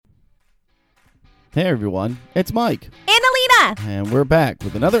Hey everyone, it's Mike. And Alina. And we're back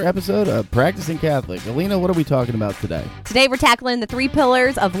with another episode of Practicing Catholic. Alina, what are we talking about today? Today we're tackling the 3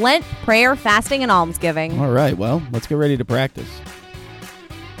 pillars of Lent: prayer, fasting, and almsgiving. All right, well, let's get ready to practice.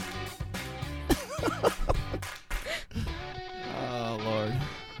 Oh, Lord.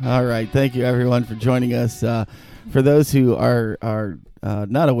 All right, thank you everyone for joining us. For those who are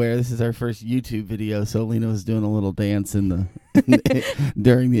not aware, this is our first YouTube video, so Alina was doing a little dance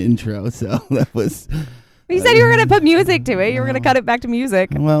during the intro, so that was... You said you were going to put music to it. You were going to cut it back to music.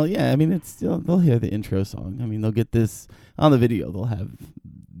 Well, yeah, I mean, it's still, they'll hear the intro song. I mean, they'll get this on the video. They'll have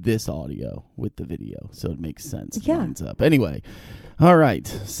this audio with the video, so it makes sense. It lines up. Anyway, all right,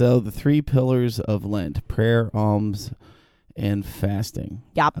 so the 3 pillars of Lent: prayer, alms, and fasting.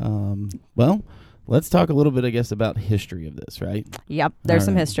 Yep. Well... Let's talk a little bit, I guess, about history of this, right? Yep, there's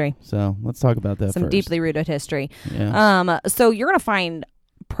some history. So let's talk about that some first. Deeply rooted history. Yeah. So you're going to find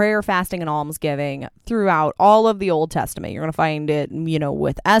prayer, fasting, and almsgiving throughout all of the Old Testament. You're going to find it,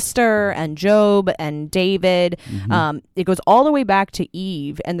 with Esther and Job and David. Mm-hmm. It goes all the way back to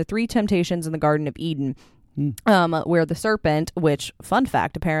Eve and the 3 temptations in the Garden of Eden. Where the serpent, which, fun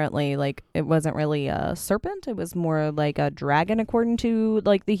fact, apparently, it wasn't really a serpent. It was more like a dragon, according to,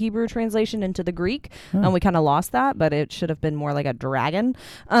 the Hebrew translation into the Greek. And we kind of lost that, but it should have been more like a dragon.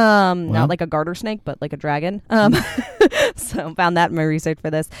 Not like a garter snake, but like a dragon. So found that in my research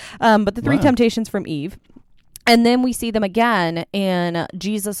for this. But the 3 temptations from Eve. And then we see them again in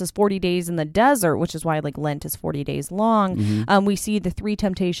Jesus' 40 days in the desert, which is why Lent is 40 days long. Mm-hmm. We see the 3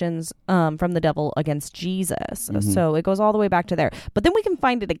 temptations from the devil against Jesus. Mm-hmm. So it goes all the way back to there. But then we can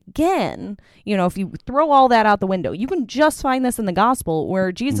find it again. If you throw all that out the window, you can just find this in the gospel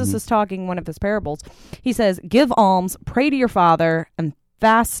where Jesus is talking one of his parables. He says, give alms, pray to your Father, and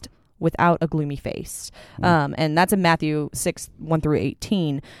fast without a gloomy face. And that's in Matthew 6, 1 through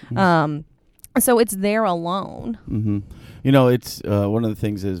 18. Mm-hmm. So it's there alone. Mm-hmm. It's one of the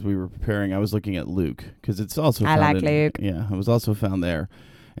things is we were preparing. I was looking at Luke because it's also found I like Luke. Yeah, it was also found there.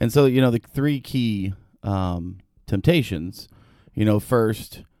 And so, the 3 key temptations,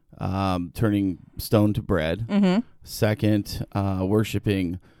 first, turning stone to bread. Mm-hmm. Second,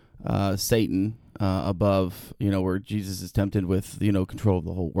 worshiping Satan above, where Jesus is tempted with, control of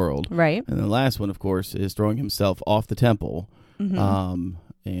the whole world. Right. And the last one, of course, is throwing himself off the temple. Mm-hmm.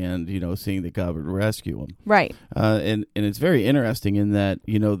 And seeing that God would rescue him, right? And it's very interesting in that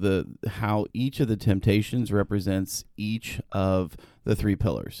how each of the temptations represents each of the 3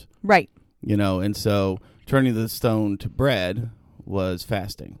 pillars, right? And so turning the stone to bread was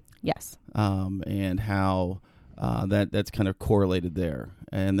fasting, yes, and how that's kind of correlated there,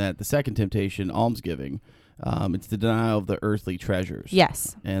 and that the second temptation, almsgiving, it's the denial of the earthly treasures,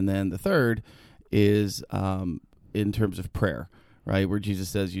 yes, and then the third is in terms of prayer. Right, where Jesus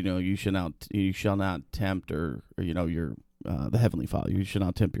says, you shall not tempt or your the Heavenly Father. You shall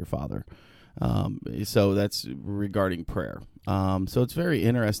not tempt your Father. So that's regarding prayer. So it's very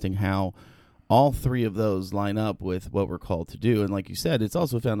interesting how all 3 of those line up with what we're called to do. And like you said, it's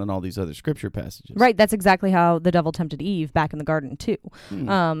also found in all these other scripture passages. Right, that's exactly how the devil tempted Eve back in the garden too.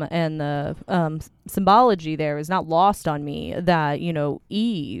 And the symbology there is not lost on me that,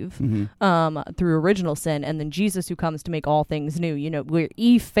 Eve through original sin, and then Jesus who comes to make all things new. Where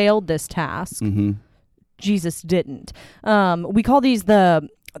Eve failed this task, Jesus didn't. We call these the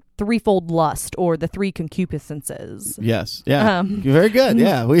threefold lust or the 3 concupiscences. Yes. Yeah. Very good.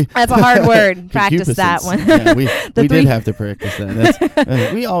 Yeah. That's a hard word. Practice that one. Yeah, we did have to practice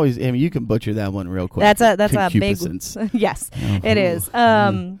that. We always, you can butcher that one real quick. That's a big, yes, it is.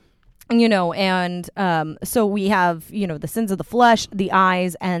 So we have, the sins of the flesh, the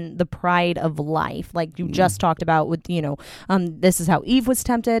eyes, and the pride of life. Like you just talked about with, this is how Eve was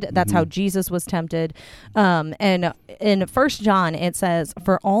tempted. That's how Jesus was tempted. And in 1 John, it says,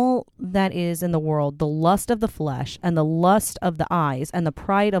 for all that is in the world, the lust of the flesh and the lust of the eyes and the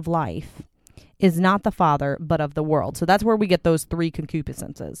pride of life is not the Father, but of the world. So that's where we get those 3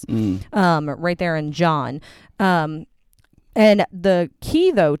 concupiscences, right there in John. And the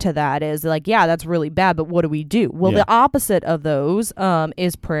key, though, to that is that's really bad, but what do we do? Well, the opposite of those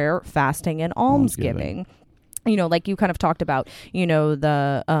is prayer, fasting, and almsgiving. Like you kind of talked about,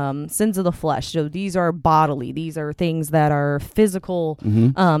 the sins of the flesh. So these are bodily. These are things that are physical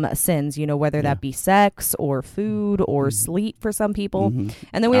sins, whether that be sex or food or sleep for some people.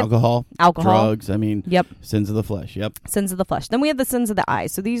 And then we have alcohol, drugs. Sins of the flesh. Yep. Sins of the flesh. Then we have the sins of the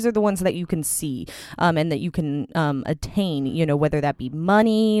eyes. So these are the ones that you can see and that you can attain, whether that be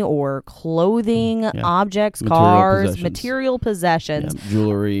money or clothing, objects, cars, material possessions.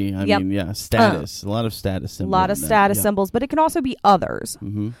 Jewelry. Status. A lot of status symbols. lot of status symbols, but it can also be others.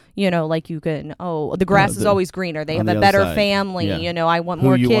 Like you can, the grass is always greener. They have a better family. Yeah. I want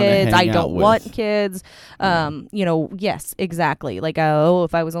more kids. I don't want kids. Yeah. Yes, exactly. Like,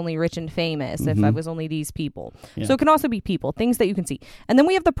 if I was only rich and famous, if I was only these people. Yeah. So it can also be people, things that you can see. And then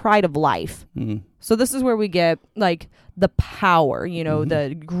we have the pride of life. So this is where we get like the power,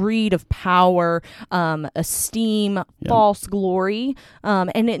 the greed of power, esteem, false glory.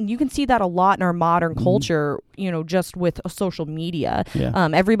 And you can see that a lot in our modern culture, just with social media. Yeah.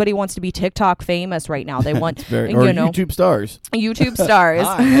 Everybody wants to be TikTok famous right now. They want, YouTube stars. YouTube stars.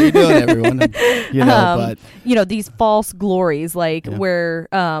 Hi, how you doing, everyone? But these false glories, like where,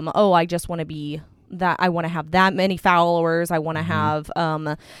 I just want to be that, I want to have that many followers. I want to have,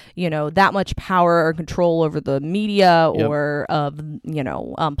 that much power or control over the media or of,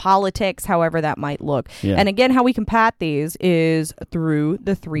 politics, however that might look. Yeah. And again, how we combat these is through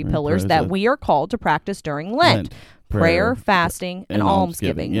the three pillars that we are called to practice during Lent. Prayer, fasting, and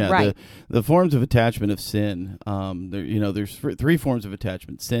almsgiving. Yeah, right. The forms of attachment of sin. There's three forms of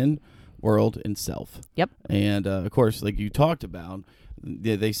attachment: sin, world, and self. Yep. And of course, like you talked about,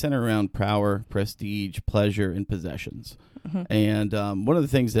 they center around power, prestige, pleasure, and possessions. And one of the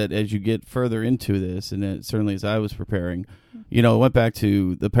things that, as you get further into this, and certainly as I was preparing, I went back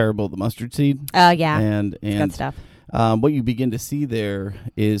to the parable of the mustard seed. Yeah. And good stuff. What you begin to see there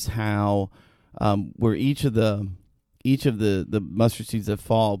is how where each of the mustard seeds that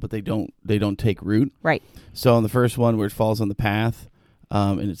fall, but they don't take root. Right. So on the first one where it falls on the path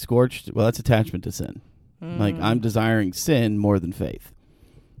and it's scorched, well, that's attachment to sin. Like I'm desiring sin more than faith.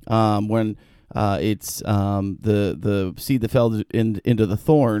 When it's the seed that fell into the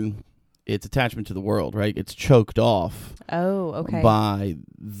thorn, it's attachment to the world, right? It's choked off. By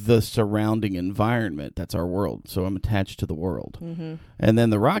the surrounding environment. That's our world. So I'm attached to the world. And then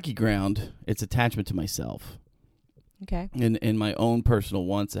the rocky ground, it's attachment to myself. Okay. And my own personal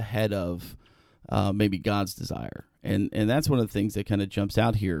wants ahead of maybe God's desire. And that's one of the things that kind of jumps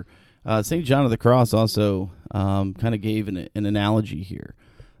out here. St. John of the Cross also kind of gave an analogy here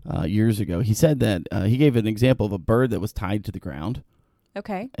years ago. He said that he gave an example of a bird that was tied to the ground.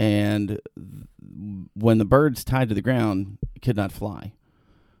 Okay. And when the bird's tied to the ground, it could not fly.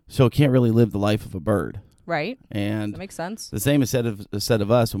 So it can't really live the life of a bird. Right. And that makes sense. The same is said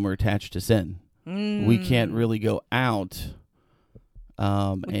of us when we're attached to sin. We can't really go out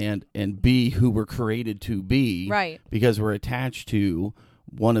and be who we're created to be. Right. Because we're attached to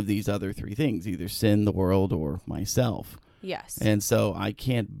one of these other three things, either sin, the world, or myself. Yes. And so I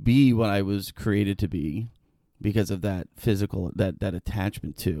can't be what I was created to be because of that physical, that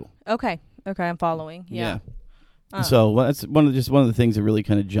attachment to. Okay, I'm following. Yeah. So that's one of the things that really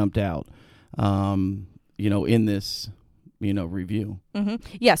kind of jumped out, in this, review.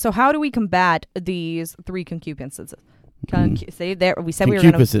 Yeah. So how do we combat these three concupiscences? Say there. We said we were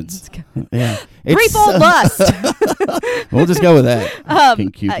going to. Yeah. Threefold lust. We'll just go with that.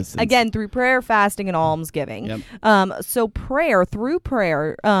 Concupiscence. Again, through prayer, fasting, and almsgiving. Yep. So through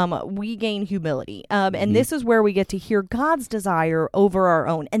prayer, we gain humility. And this is where we get to hear God's desire over our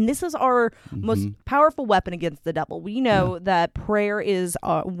own. And this is our most powerful weapon against the devil. We know that prayer is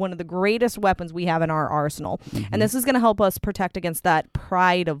one of the greatest weapons we have in our arsenal. And this is going to help us protect against that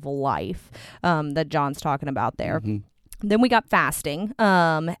pride of life that John's talking about there. Then we got fasting,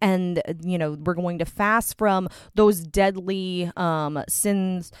 and, we're going to fast from those deadly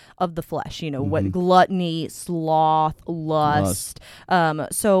sins of the flesh, what gluttony, sloth, lust.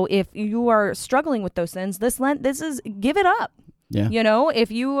 So if you are struggling with those sins, this Lent, give it up. Yeah.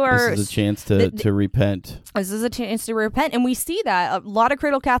 If you are... This is a chance to repent. This is a chance to repent. And we see that a lot of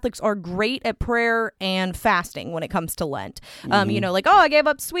cradle Catholics are great at prayer and fasting when it comes to Lent. I gave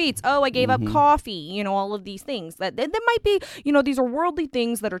up sweets. I gave up coffee. All of these things. That might be, these are worldly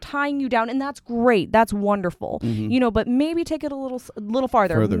things that are tying you down. And that's great. That's wonderful. But maybe take it a little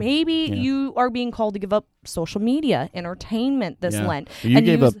farther. Maybe you are being called to give up social media, entertainment this Lent. You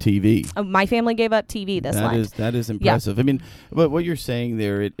gave up TV. My family gave up TV this Lent. That is impressive. I mean... But what you're saying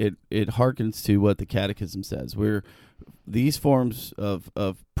there, it harkens to what the Catechism says. Where these forms of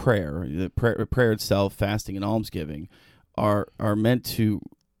prayer, the prayer itself, fasting, and almsgiving, are meant to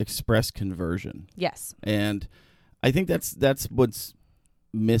express conversion. Yes. And I think that's what's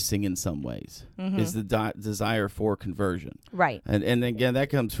missing in some ways, is the desire for conversion. Right. And again, that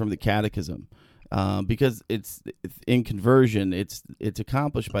comes from the Catechism. Because it's in conversion, it's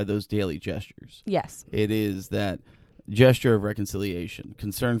accomplished by those daily gestures. Yes. It is that gesture of reconciliation,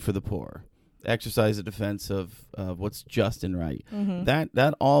 concern for the poor, exercise of defense of what's just and right.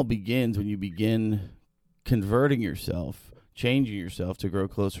 That all begins when you begin converting yourself, changing yourself to grow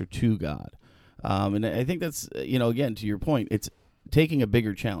closer to God. And I think that's, again, to your point, it's taking a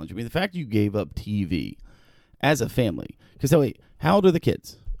bigger challenge. I mean, the fact you gave up TV as a family, because wait, how old are the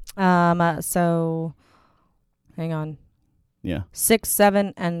kids? So hang on. Yeah. 6,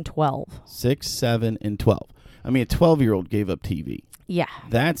 7, and 12. 6, 7, and 12. I mean, a 12-year-old gave up TV. Yeah.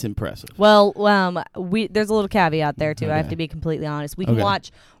 That's impressive. Well, there's a little caveat there, too. Okay. I have to be completely honest. We can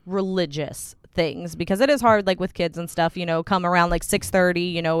watch religious things because it is hard, like with kids and stuff, come around like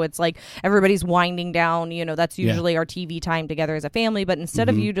 6:30, it's like everybody's winding down, that's usually our TV time together as a family. But instead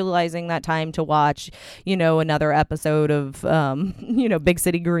of utilizing that time to watch, another episode of, Big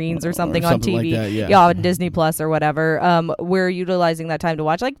City Greens or something on TV, like that, on Disney Plus or whatever, we're utilizing that time to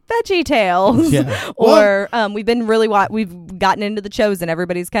watch like Veggie Tales or we've been we've gotten into The Chosen.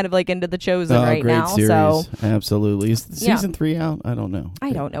 Everybody's kind of like into The Chosen right great now. Series. So absolutely. Is season 3 out? I don't know.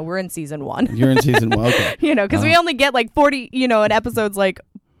 I don't know. We're in season 1. You're in season 1, okay. Because we only get like 40, an episode's like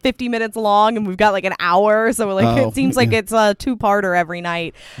 50 minutes long, and we've got like an hour, so it seems like it's a 2-parter every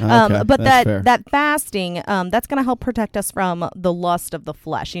night. But that fasting, that's going to help protect us from the lust of the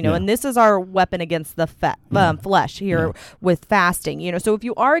flesh, and this is our weapon against the flesh here with fasting. So if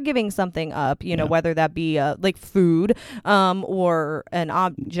you are giving something up, whether that be like food or an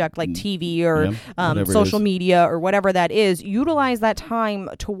object like TV or social media or whatever that is, utilize that time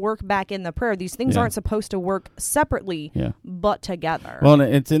to work back in the prayer. These things aren't supposed to work separately, but together. Well,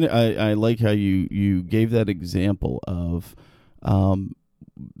 I like how you gave that example of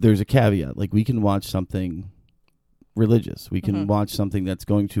there's a caveat. Like, we can watch something religious. We can watch something that's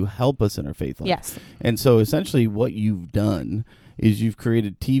going to help us in our faith life. Yes. And so essentially what you've done is you've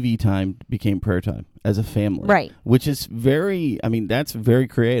created TV time became prayer time as a family. Right. Which is that's very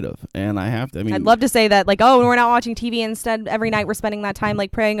creative. And I'd love to say that, like, we're not watching TV. Instead, every night we're spending that time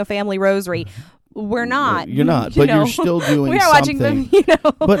like praying a family rosary. We're not. You're not, but you're still doing we are something. Watching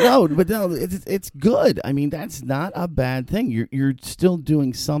them, But no, it's good. I mean, that's not a bad thing. You're still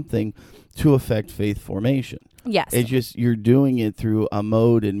doing something to affect faith formation. Yes. It's just you're doing it through a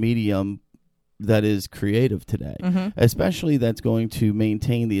mode and medium that is creative today, especially that's going to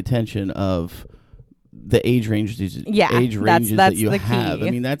maintain the attention of the age ranges that you have. Key. I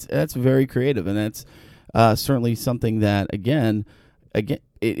mean, that's very creative, and that's certainly something that again.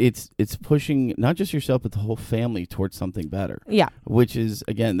 It's pushing not just yourself but the whole family towards something better. Yeah, which is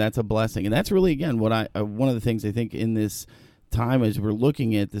again that's a blessing, and that's really again what one of the things I think in this time as we're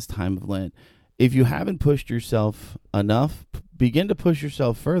looking at this time of Lent. If you haven't pushed yourself enough, begin to push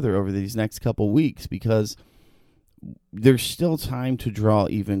yourself further over these next couple weeks because there's still time to draw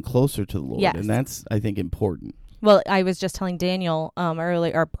even closer to the Lord, and that's I think important. Well, I was just telling Daniel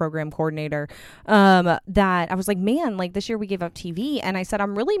earlier, our program coordinator, that I was like, man, like this year we gave up TV. And I said,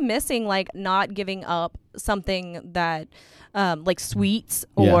 I'm really missing like not giving up something that like sweets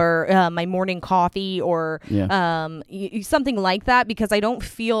or my morning coffee or something like that, because I don't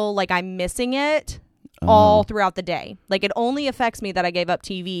feel like I'm missing it all throughout the day. Like it only affects me that I gave up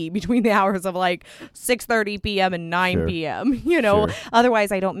TV between the hours of like 6:30 p.m. and 9 p.m.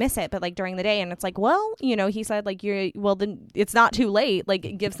 Otherwise I don't miss it. But like during the day, and it's like, well, he said like then it's not too late.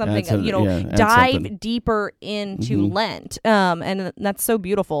 Like give something, dive something deeper into Lent. And that's so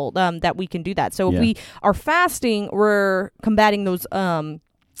beautiful that we can do that. So if we are fasting, we're combating those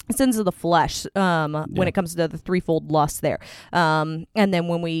sins of the flesh when it comes to the threefold lust there. And then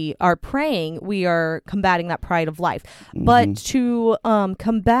when we are praying, we are combating that pride of life. But to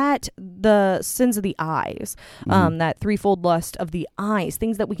combat the sins of the eyes, that threefold lust of the eyes,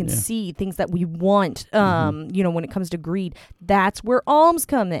 things that we can see, things that we want, when it comes to greed, that's where alms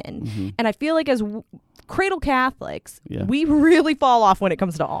come in. And I feel like as cradle Catholics, we really fall off when it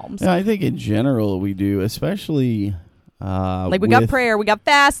comes to alms. Yeah, I think in general we do, especially... we got prayer, we got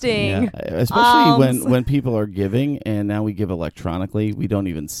fasting. Especially when people are giving, and now we give electronically, we don't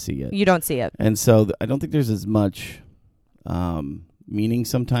even see it. You don't see it. And so I don't think there's as much meaning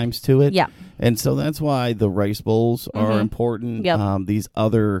sometimes to it. Yeah. And so that's why the rice bowls are important. Yep. These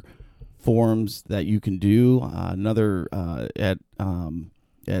other forms that you can do. Another at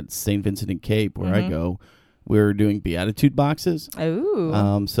St. Vincent and Cape, where I go, we're doing Beatitude boxes.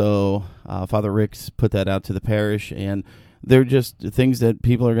 Oh. So Father Rick's put that out to the parish, and they're just things that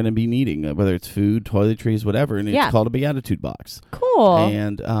people are going to be needing, whether it's food, toiletries, whatever, and it's called a Beatitude box. Cool.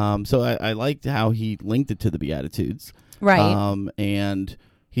 And so I liked how he linked it to the Beatitudes. Right. And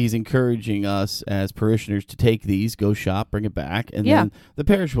he's encouraging us as parishioners to take these, go shop, bring it back, and then the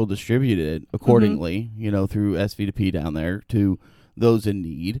parish will distribute it accordingly, through SV2P down there to those in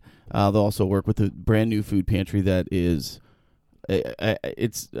need. They'll also work with a brand new food pantry that is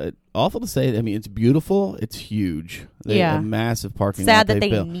it's awful to say. I mean, it's beautiful. It's huge. They have a massive parking lot. Sad that they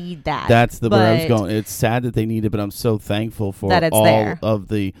built. need that. That's where I was going. It's sad that they need it, but I'm so thankful for that it's all there. of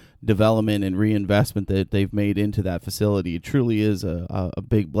the development and reinvestment that they've made into that facility. It truly is a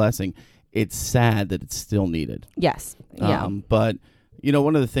big blessing. It's sad that it's still needed. Yes. Yeah. But,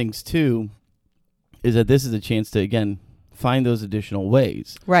 one of the things, too, is that this is a chance to, again, find those additional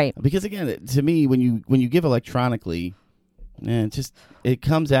ways. Right. Because, again, to me, when you give electronically, it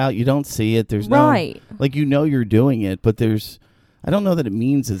comes out, you don't see it. There's no, you're doing it, but I don't know that it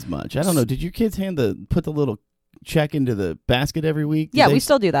means as much. I don't know. Did your kids put the little check into the basket every week? We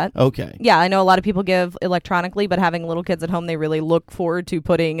still do that. Okay. Yeah, I know a lot of people give electronically, but having little kids at home, they really look forward to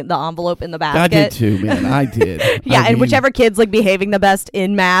putting the envelope in the basket. I did too, man. I did. And whichever kid's behaving the best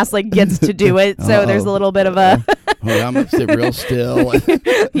in mass gets to do it. So there's a little bit of a I'm gonna sit real still.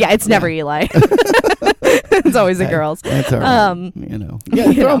 It's never Eli. It's always the girls. That's all right.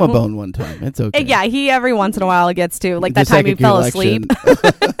 Throw him a bone one time. It's okay. Yeah, he every once in a while gets to that time he fell asleep.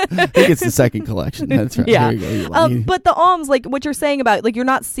 He gets the second collection. That's right. Yeah. Here you go, but the alms, what you're saying about you're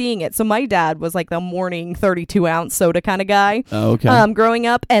not seeing it. So my dad was the morning 32-ounce soda kind of guy. Oh, okay. Growing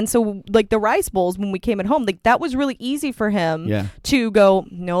up, and so the rice bowls when we came at home, that was really easy for him to go.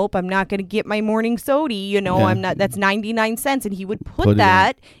 Nope, I'm not going to get my morning soda. I'm not. That's 99 cents, and he would put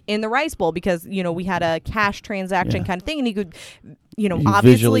that in the rice bowl because we had a cash transaction kind of thing, and he could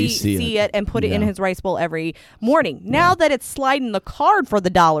obviously see it and put it in his rice bowl every morning. Now that it's sliding the card for the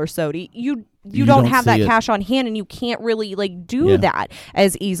dollar soda, you don't have that cash on hand, and you can't really do that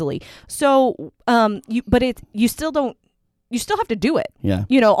as easily. So you still have to do it. Yeah.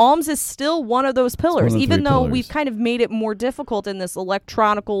 Alms is still one of those pillars, even though we've kind of made it more difficult in this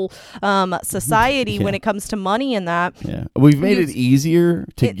electronical society when it comes to money and that. Yeah. We've made it easier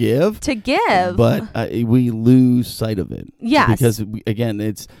to give. But we lose sight of it. Yes. Because, again,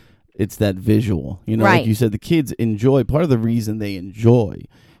 it's that visual. Like you said, the kids enjoy. Part of the reason they enjoy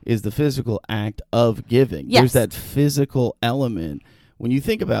is the physical act of giving. Yes. There's that physical element. When you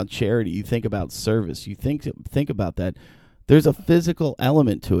think about charity, you think about service, you think about that. There's a physical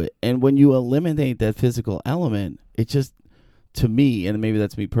element to it. And when you eliminate that physical element, it just, to me, and maybe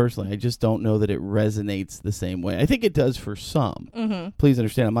that's me personally, I just don't know that it resonates the same way. I think it does for some. Mm-hmm. Please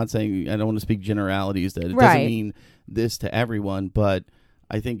understand, I'm not saying, I don't want to speak generalities, that it doesn't mean this to everyone, but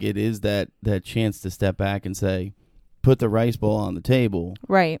I think it is that chance to step back and say, put the rice bowl on the table.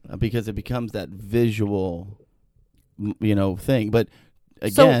 Right. Because it becomes that visual, thing. But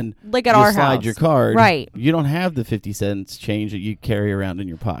again, at our slide house, your card. Right. You don't have the 50 cents change that you carry around in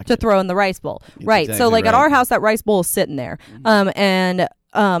your pocket to throw in the rice bowl. Right. Exactly so at our house, that rice bowl is sitting there. And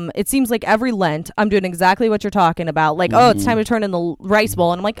it seems like every Lent I'm doing exactly what you're talking about. It's time to turn in the rice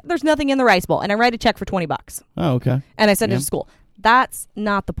bowl. And I'm like, there's nothing in the rice bowl. And I write a check for $20. Oh, okay. And I send it to school. That's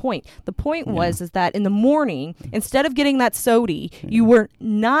not the point. The point is that in the morning, instead of getting that soda, you were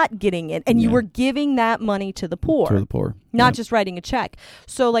not getting it, and you were giving that money to the poor. To the poor. Not just writing a check.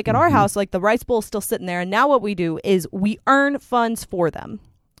 So at our house, the rice bowl is still sitting there, and now what we do is we earn funds for them.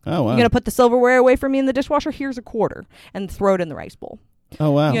 Oh, wow. You're going to put the silverware away from me in the dishwasher? Here's a quarter, and throw it in the rice bowl.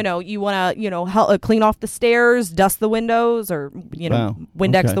 Oh, wow. You want to, help clean off the stairs, dust the windows, or,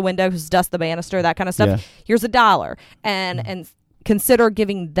 Windex the windows, dust the banister, that kind of stuff. Yeah. Here's $1. And consider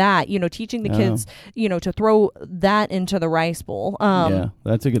giving that, teaching the kids, to throw that into the rice bowl.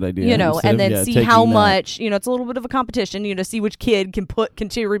 That's a good idea. And then see how much, it's a little bit of a competition, see which kid can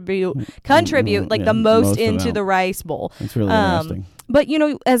contribute the most into amount. The rice bowl. That's really interesting. But,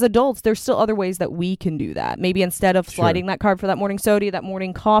 as adults, there's still other ways that we can do that. Maybe instead of sliding that card for that morning soda, that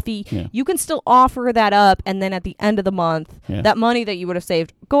morning coffee, you can still offer that up. And then at the end of the month, that money that you would have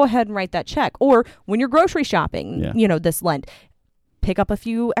saved, go ahead and write that check. Or when you're grocery shopping, this Lent, pick up a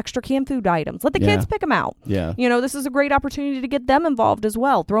few extra canned food items. Let the kids pick them out. Yeah. This is a great opportunity to get them involved as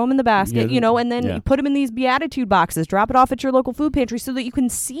well. Throw them in the basket, and then put them in these Beatitude boxes. Drop it off at your local food pantry so that you can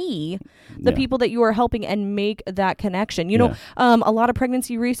see the people that you are helping and make that connection. A lot of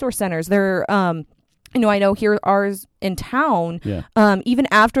pregnancy resource centers, they're... I know here ours in town, even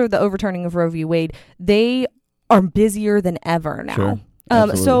after the overturning of Roe v. Wade, they are busier than ever now.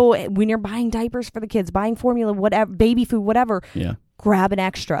 Sure. So when you're buying diapers for the kids, buying formula, whatever, baby food, whatever, grab an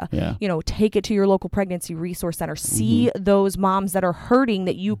extra. Take it to your local pregnancy resource center. See those moms that are hurting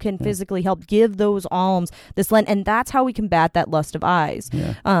that you can physically help. Give those alms this Lent, and that's how we combat that lust of eyes.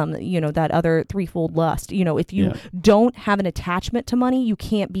 That other threefold lust. If you don't have an attachment to money, you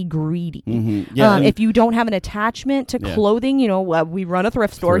can't be greedy. If you don't have an attachment to clothing, we run a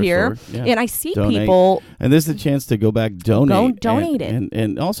thrift store here, and I see people. And this is a chance to go back, donate it.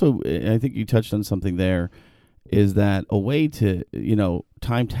 And also, I think you touched on something there. is that a way to,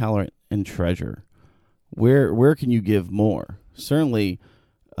 time, talent, and treasure. Where can you give more? Certainly,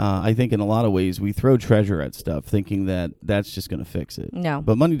 I think in a lot of ways we throw treasure at stuff thinking that that's just going to fix it. No.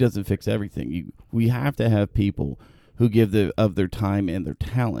 But money doesn't fix everything. We have to have people who give of their time and their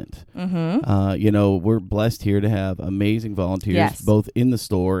talent. Mm-hmm. We're blessed here to have amazing volunteers, both in the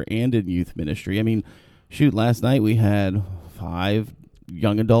store and in youth ministry. I mean, shoot, last night we had 5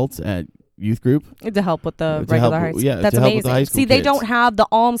 young adults at youth group to help with the regular high school. Yeah, that's to help amazing. with the high school See, they kids. don't have the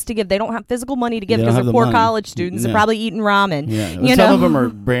alms to give. They don't have physical money to give They because don't they're have the poor money. college students. No. They're probably eating ramen. Yeah, some of them are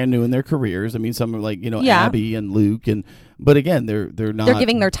brand new in their careers. I mean, some are like Abby and Luke, but again, they're not. They're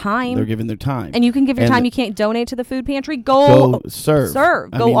giving their time. They're giving their time, and you can give your time. You can't donate to the food pantry. Go serve.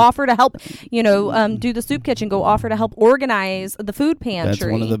 Go offer to help. Do the soup kitchen. Go offer to help organize the food pantry.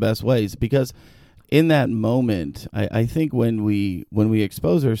 That's one of the best ways because in that moment, I think when we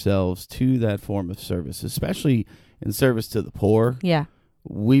expose ourselves to that form of service, especially in service to the poor,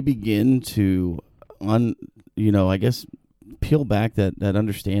 we begin to, I guess, peel back that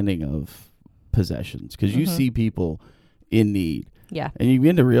understanding of possessions because you see people in need. Yeah. And you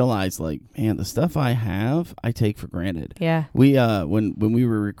begin to realize, like, man, the stuff I have, I take for granted. Yeah. We when we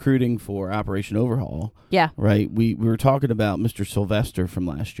were recruiting for Operation Overhaul, right, we were talking about Mr. Sylvester from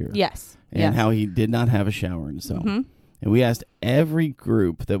last year. Yes. And how he did not have a shower in his own. Mm-hmm. And we asked every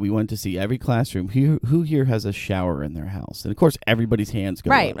group that we went to see, every classroom, who here has a shower in their house? And, of course, everybody's hands go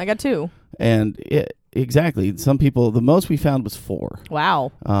right. up. I got 2. And exactly. Some people, the most we found was 4.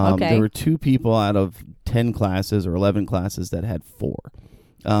 Wow. Okay. There were 2 people out of 10 classes or 11 classes that had 4.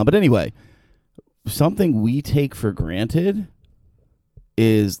 But anyway, something we take for granted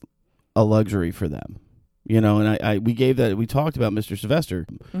is a luxury for them. And we talked about Mr. Sylvester.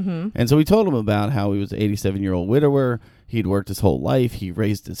 Mm-hmm. And so we told him about how he was an 87-year-old widower. He'd worked his whole life. He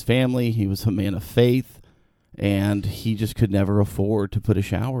raised his family. He was a man of faith. And he just could never afford to put a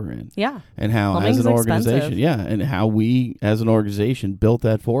shower in. Yeah. And how, as an organization, and how we, as an organization, built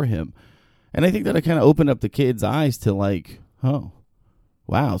that for him. And I think that it kind of opened up the kids' eyes to like, oh,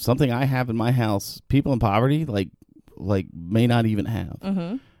 wow, something I have in my house, people in poverty, like may not even have.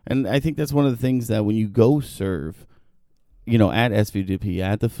 Mm-hmm. And I think that's one of the things that when you go serve, at SVDP,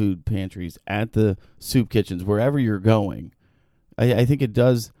 at the food pantries, at the soup kitchens, wherever you're going, I think it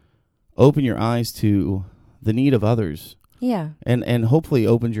does open your eyes to the need of others. Yeah. And hopefully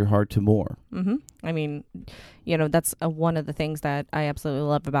opens your heart to more. Mm-hmm. I mean, that's one of the things that I absolutely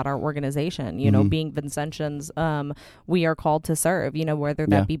love about our organization. Being Vincentians, we are called to serve, whether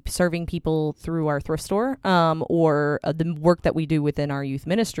that be serving people through our thrift store or the work that we do within our youth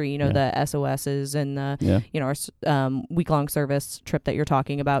ministry, the SOSs and our week-long service trip that you're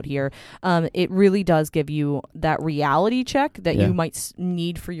talking about here. It really does give you that reality check that you might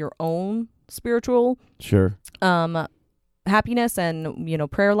need for your own spiritual happiness and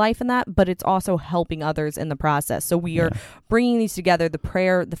prayer life and that, but it's also helping others in the process. So we are bringing these together, the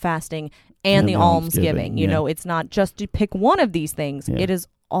prayer, the fasting, and the almsgiving. It's not just to pick one of these things. It is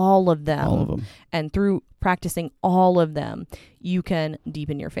all of them. And through practicing all of them, you can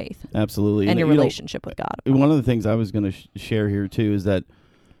deepen your faith. Absolutely. And your relationship with God. One of the things I was going to share here too is that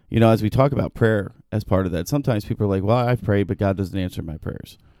as we talk about prayer as part of that, sometimes people are like, well, I've prayed, but God doesn't answer my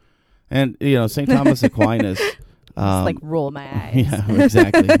prayers. And St. Thomas Aquinas It's like roll my eyes. Yeah,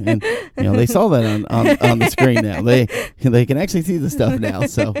 exactly. And they saw that on the screen now. They can actually see the stuff now.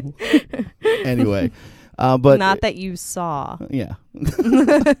 So anyway, but not that you saw. Yeah.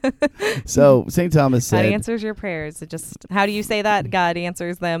 So St. Thomas said, God answers your prayers. How do you say that? God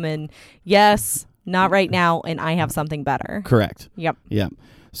answers them, and yes, not right now, and I have something better. Correct. Yep. Yeah.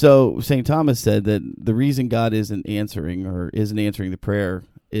 So St. Thomas said that the reason God isn't answering the prayer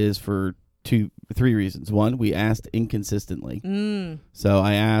is for 3 reasons. 1, we asked inconsistently. So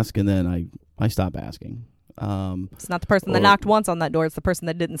I ask and then I stop asking. It's not the person that knocked once on that door. It's the person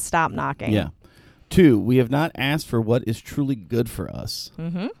that didn't stop knocking. Yeah. 2, we have not asked for what is truly good for us.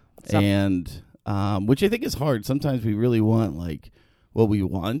 Mm-hmm. And which I think is hard. Sometimes we really want like what we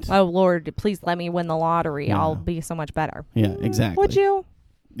want. Oh, Lord, please let me win the lottery. Yeah. I'll be so much better. Yeah, exactly. Would you?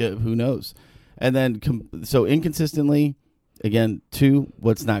 Yeah, who knows? And then, so inconsistently, again, 2,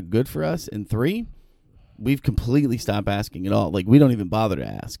 what's not good for us. And 3, we've completely stopped asking at all. Like, we don't even bother to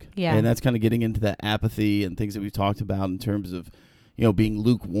ask. Yeah. And that's kind of getting into that apathy and things that we've talked about in terms of, being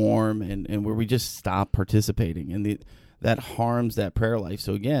lukewarm and where we just stop participating. And that harms that prayer life.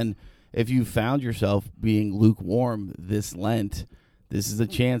 So, again, if you found yourself being lukewarm this Lent, this is a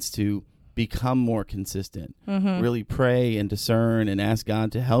chance to become more consistent. Mm-hmm. Really pray and discern and ask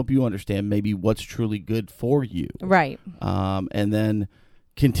God to help you understand maybe what's truly good for you. Right. And then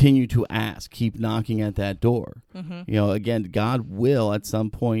continue to ask, keep knocking at that door. Mm-hmm. You know, again, God will at some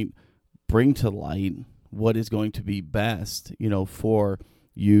point bring to light what is going to be best, you know, for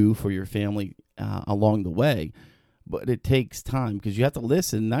you, for your family along the way. But it takes time because you have to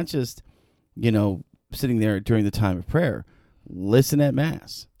listen, not just, you know, sitting there during the time of prayer. Listen at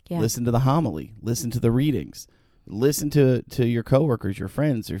Mass. Yeah. Listen to the homily. Listen to the readings. Listen to your coworkers, your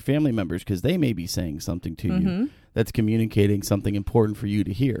friends, your family members, because they may be saying something to you that's communicating something important for you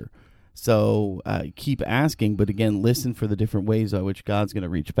to hear. So keep asking, but again, listen for the different ways by which God's going to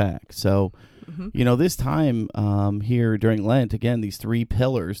reach back. So, you know, this time here during Lent, again, these 3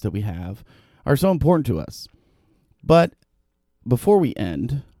 pillars that we have are so important to us. But before we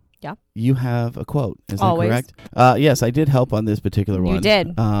end, you have a quote. Is that correct? Yes, I did help on this particular one. You did.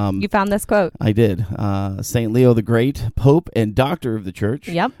 You found this quote. I did. St. Leo the Great, Pope and Doctor of the Church.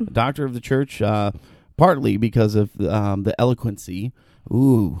 Yep. Doctor of the Church, partly because of the eloquency.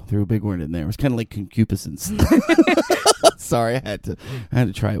 Ooh, threw a big word in there. It was kind of like concupiscence. Sorry, I had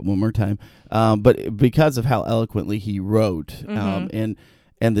to try it one more time. But because of how eloquently he wrote,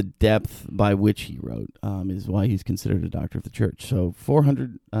 and the depth by which he wrote is why he's considered a doctor of the church. So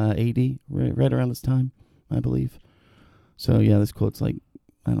 400 AD, right around this time, I believe. So yeah, this quote's like,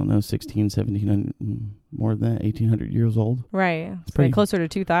 I don't know, 16, 1700, more than that, 1800 years old. Right. It's pretty closer to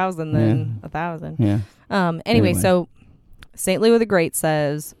 2000 than 1000. Yeah. Anyway, so St. Leo the Great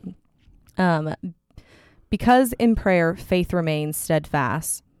says, because in prayer faith remains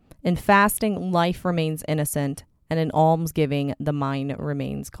steadfast, in fasting life remains innocent, and in almsgiving the mind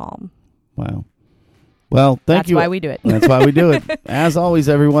remains calm. Wow. Well, thank you. That's why we do it. That's why we do it. As always,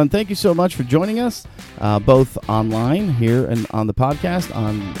 everyone, thank you so much for joining us, both online here and on the podcast,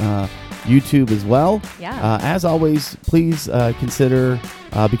 on YouTube as well. Yeah. As always, please consider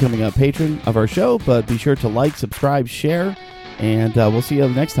becoming a patron of our show, but be sure to like, subscribe, share, and we'll see you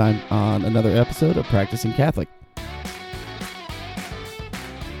next time on another episode of Practicing Catholic.